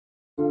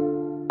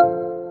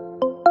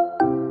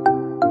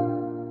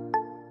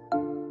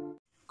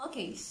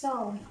Okay,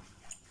 so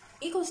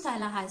Eco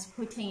Styler has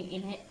protein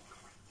in it.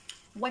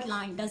 Wet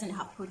line doesn't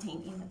have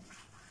protein in it.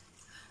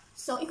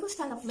 So Eco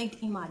Styler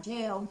flaked in my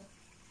gel.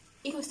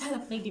 Eco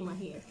Styler flaked in my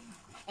hair,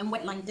 and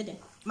Wet line didn't.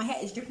 My hair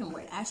is dripping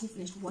wet. I actually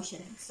finished washing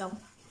it, so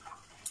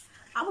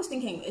I was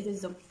thinking it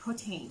is a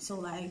protein. So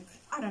like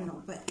I don't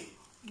know, but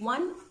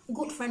one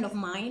good friend of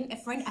mine, a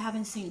friend I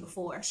haven't seen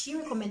before, she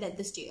recommended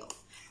this gel.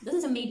 This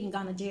is a made in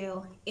Ghana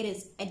gel. It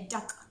is a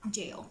duck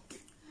gel.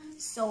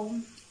 So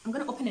I'm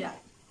gonna open it up.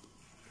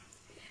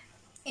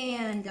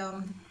 And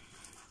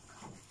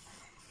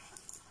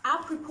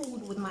I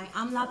pre-pulled with my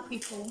Amla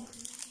pre-pull,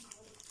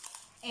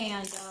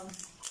 and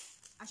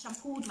I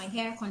shampooed my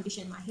hair,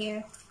 conditioned my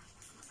hair,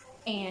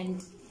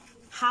 and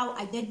how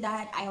I did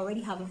that, I already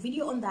have a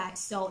video on that.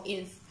 So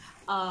if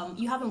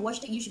you haven't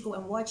watched it, you should go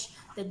and watch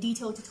the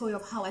detailed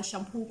tutorial of how I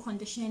shampoo,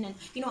 condition, and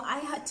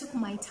I took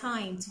my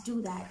time to do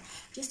that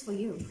just for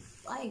you.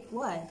 Like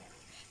what?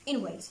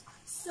 Anyways,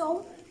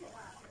 so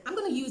I'm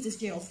gonna use this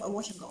gel for a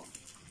wash and go.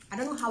 I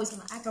don't know how it's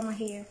gonna act on my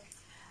hair,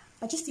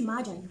 but just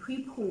imagine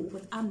pre-pull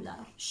with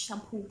Amla,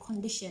 shampoo,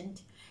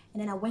 conditioned,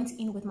 and then I went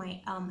in with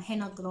my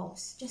henna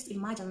gloss. Just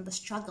imagine the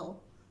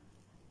struggle,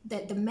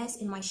 the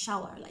mess in my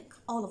shower, like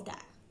all of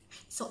that.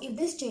 So if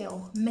this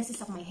gel messes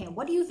up my hair,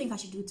 what do you think I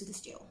should do to this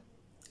gel?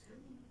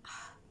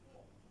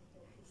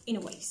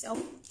 Anyway, so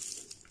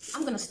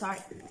I'm gonna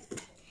start.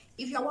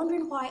 If you're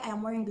wondering why I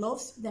am wearing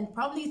gloves, then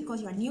probably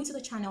because you are new to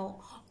the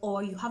channel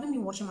or you haven't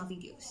been watching my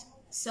videos.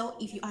 So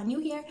if you are new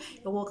here,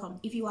 you're welcome.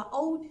 If you are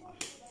old,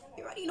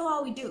 you already know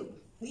how we do.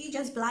 We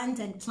just blunt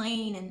and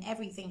plain and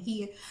everything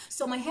here.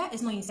 So my hair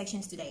is not in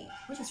sections today,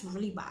 which is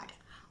really bad.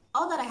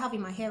 All that I have in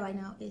my hair right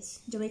now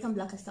is Jamaican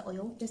black castor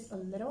oil, just a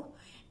little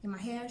in my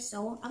hair.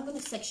 So I'm gonna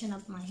section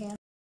up my hair.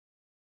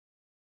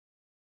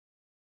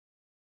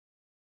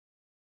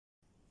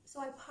 So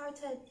I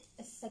parted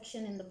a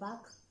section in the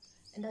back,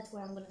 and that's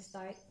where I'm gonna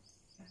start.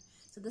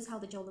 So this is how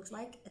the gel looks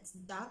like. It's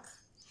dark,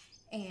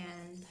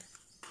 and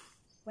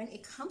when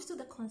it comes to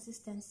the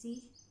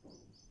consistency,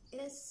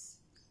 it is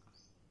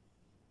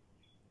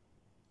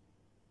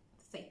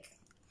thick,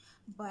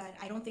 but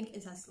I don't think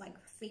it's as like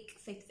thick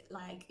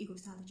like Eco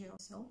Styler gel.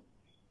 So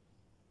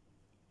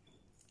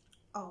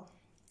oh,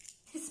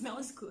 it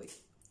smells good.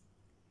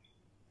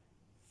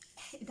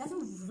 It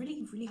doesn't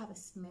really have a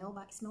smell,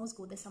 but it smells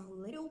good. There's some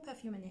little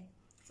perfume in it.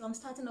 So I'm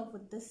starting off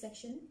with this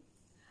section,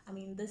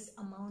 this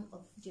amount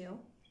of gel,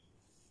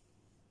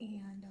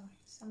 and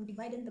so I'm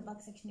dividing the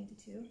back section into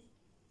two.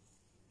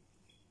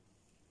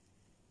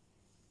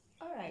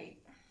 All right,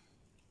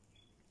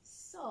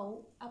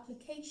 so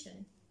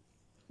application.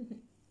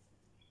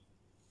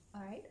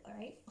 all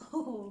right,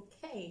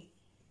 okay,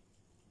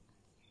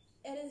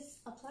 it is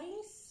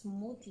applying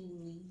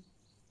smoothly,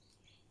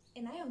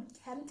 and I am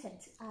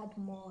tempted to add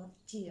more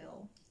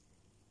gel,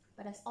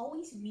 but as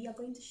always we are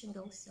going to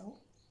shingle, so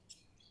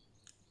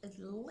a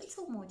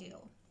little more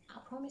gel. I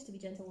promise to be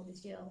gentle with this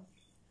gel.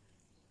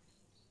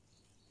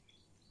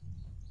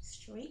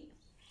 Straight,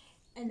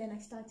 and then I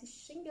start to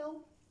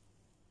shingle.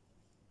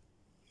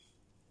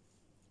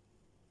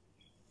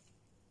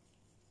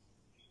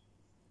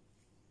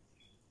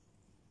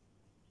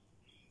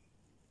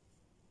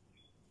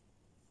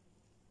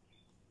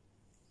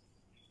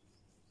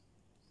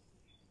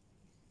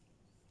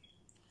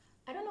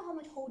 I don't know how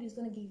much hold it's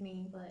gonna give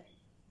me, but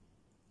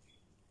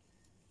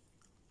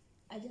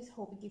I just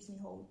hope it gives me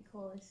hold,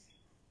 because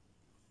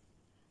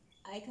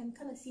I can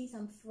kind of see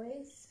some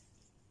frizz,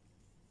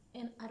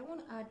 and I don't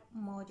want to add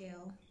more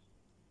gel.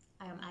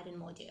 I am adding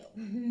more gel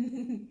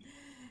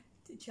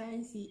to try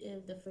and see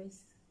if the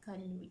frizz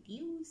can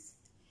reduce.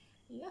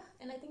 Yeah,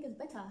 and I think it's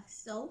better.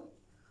 So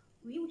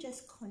we will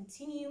just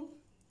continue.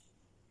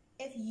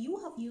 If you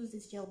have used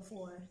this gel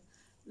before,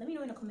 let me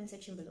know in the comment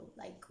section below.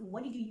 Like,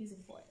 what did you use it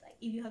for? Like,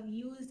 if you have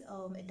used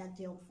a dark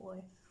gel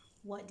before,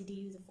 what did you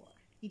use it for?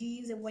 Did you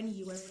use it when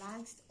you were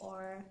relaxed,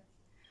 or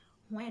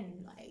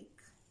when,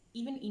 like,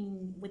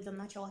 even with the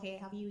natural hair,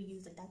 have you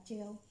used a dark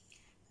gel?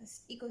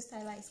 Because Eco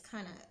Styler is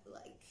kind of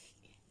like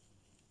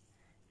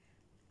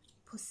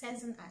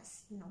possessing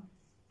us,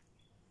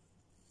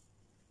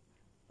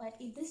 But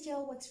if this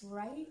gel works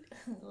right,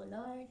 oh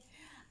Lord,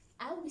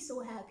 I will be so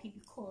happy,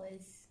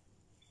 because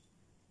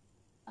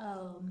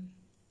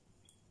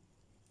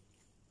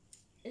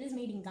it is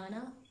made in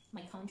Ghana,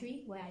 my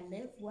country, where I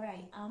live, where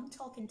I am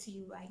talking to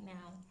you right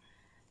now.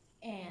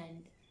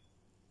 And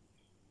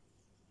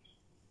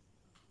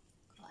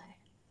God,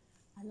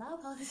 I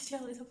love how this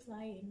gel is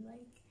applying.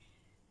 Like,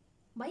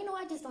 but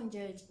I just don't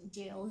judge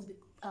gels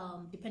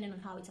depending on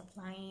how it's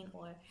applying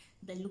or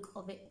the look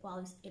of it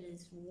while it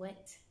is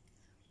wet,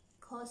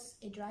 because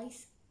it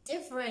dries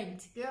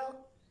different,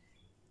 girl.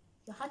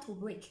 Your heart will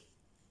break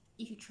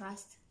if you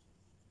trust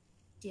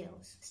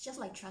gels. It's just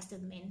like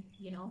trusting men,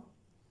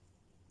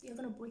 You're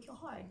gonna break your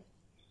heart.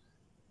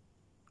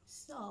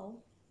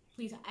 So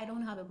please, I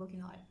don't have a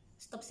broken heart.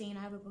 Stop saying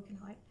I have a broken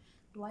heart.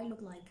 Do I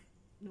look?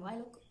 I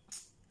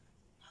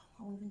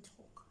won't even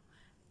talk.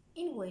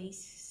 Anyways,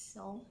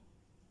 so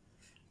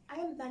I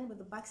am done with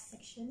the back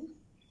section,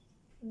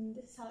 and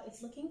this is how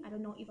it's looking. I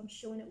don't know if I'm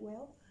showing it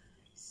well.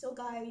 So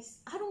guys,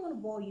 I don't want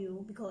to bore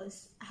you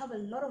because I have a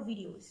lot of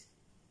videos.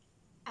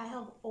 I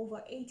have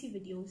over 80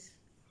 videos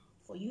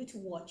for you to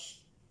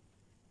watch.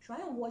 Try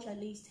and watch at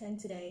least 10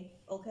 today,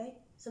 okay?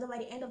 So that by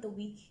the end of the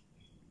week,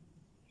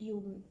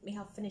 you may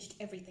have finished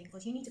everything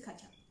because you need to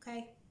catch up,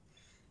 okay?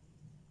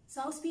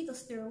 So I'll speed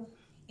us through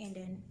and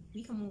then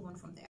we can move on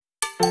from there.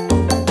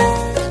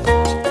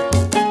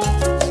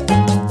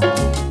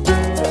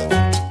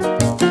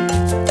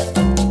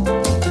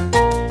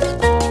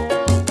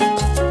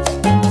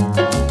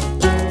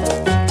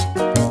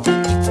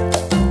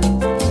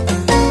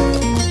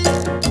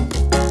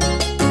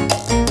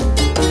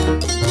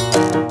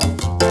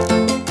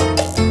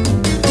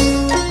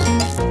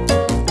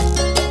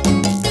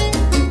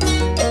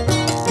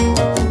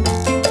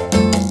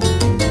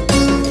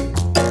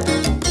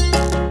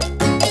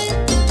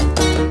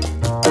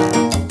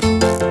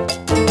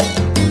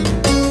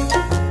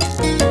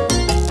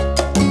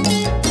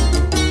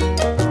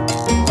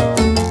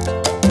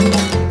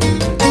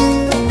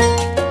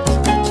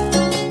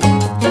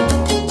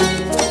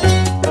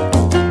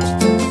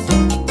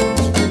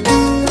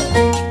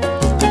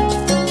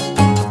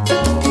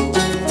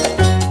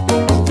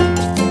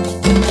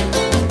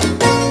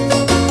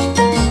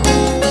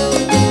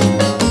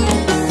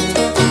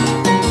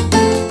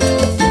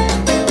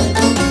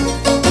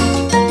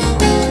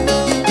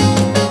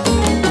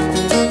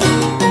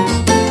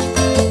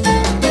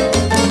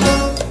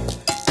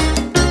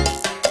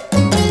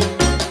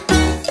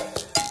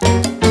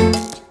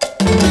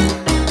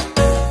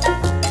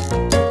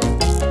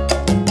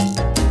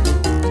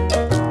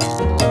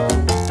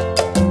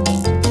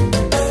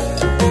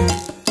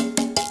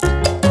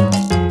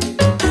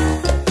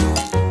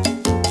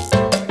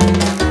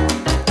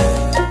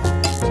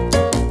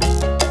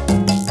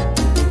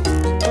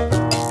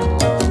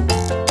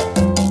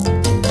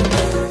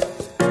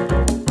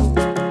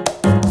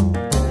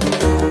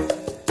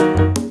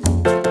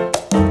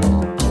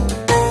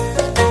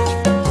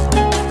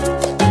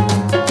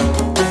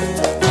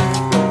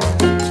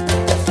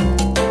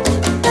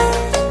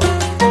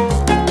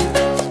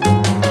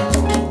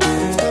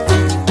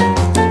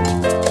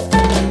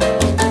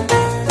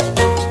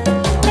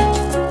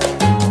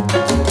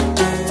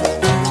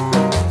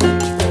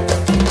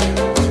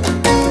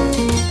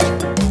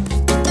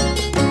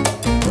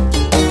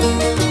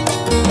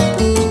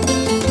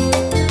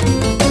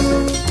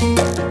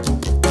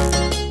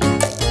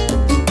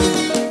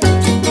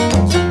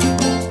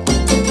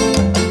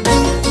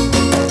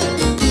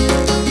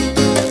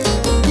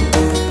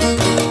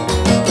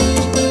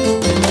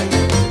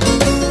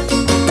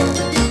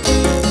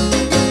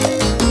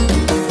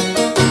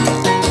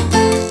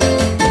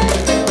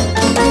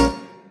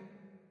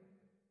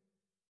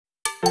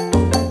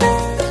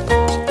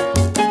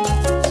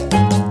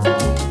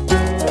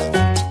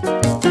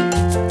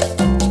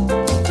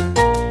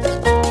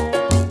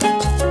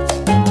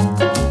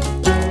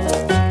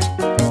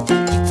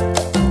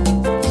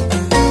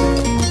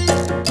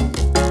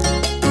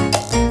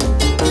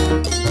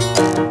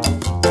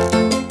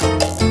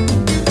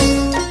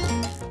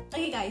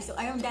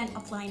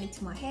 Applying it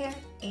to my hair,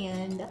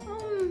 and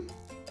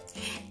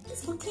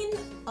it's looking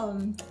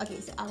okay.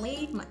 So I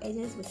laid my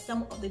edges with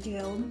some of the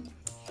gel,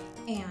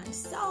 and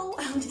so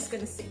I'm just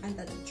gonna sit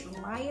under the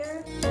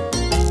dryer.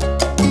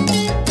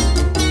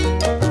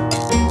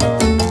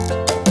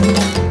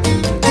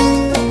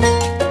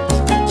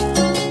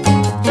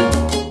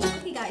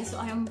 Okay guys, so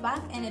I am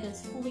back and it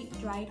is fully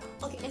dried.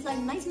 Okay, it's like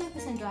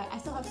 99% dry. I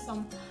still have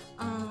some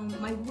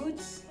my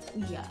roots,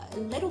 yeah,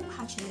 little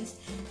patches,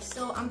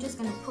 so I'm just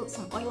gonna put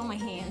some oil on my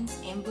hands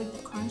and bring the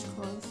crunch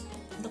close.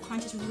 The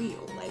crunch is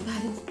real, like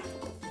that is,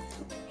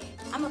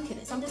 I'm okay with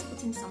this. I'm just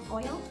putting some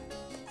oil,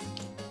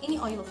 any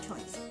oil of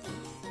choice,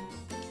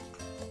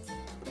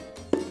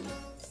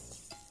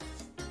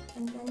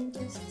 and then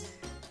just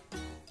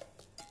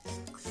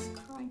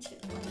crunch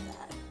it like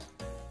that.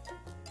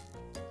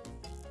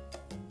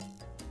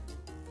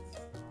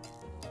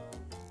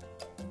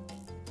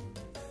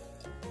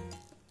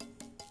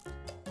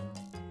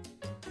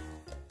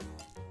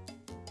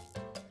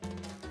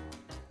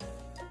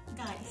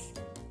 Guys,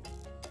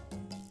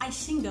 I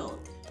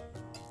shingled.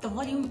 The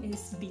volume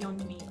is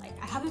beyond me. Like,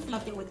 I haven't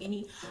fluffed it with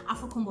any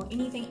afro comb or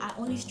anything. I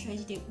only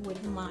stretched it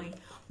with my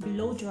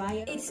blow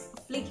dryer. It's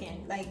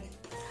flaking. Like,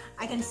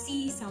 I can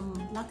see some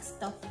black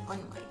stuff on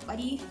my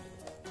body,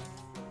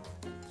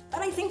 but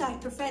I think I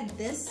prefer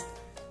this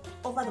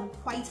over the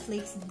white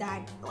flakes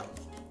that like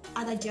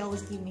other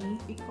gels give me,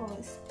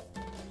 because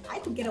I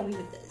could get away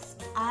with this.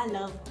 I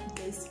love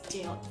this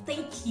gel.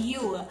 Thank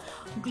you,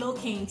 Glow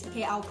King.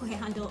 Okay, I'll put her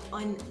handle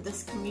on the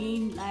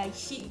screen. Like,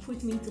 she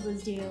put me into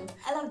this gel.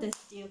 I love this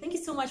gel. Thank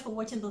you so much for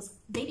watching this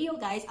video,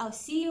 guys. I'll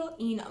see you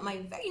in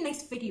my very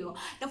next video.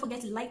 Don't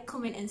forget to like,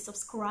 comment, and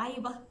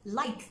subscribe.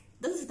 Like,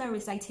 this is not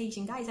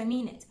recitation, guys. I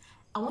mean it.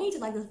 I want you to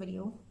like this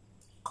video,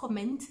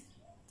 comment,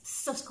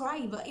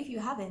 subscribe if you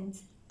haven't,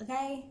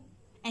 okay,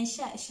 and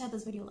share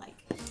this video. Like,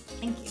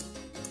 thank you.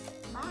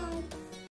 Bye.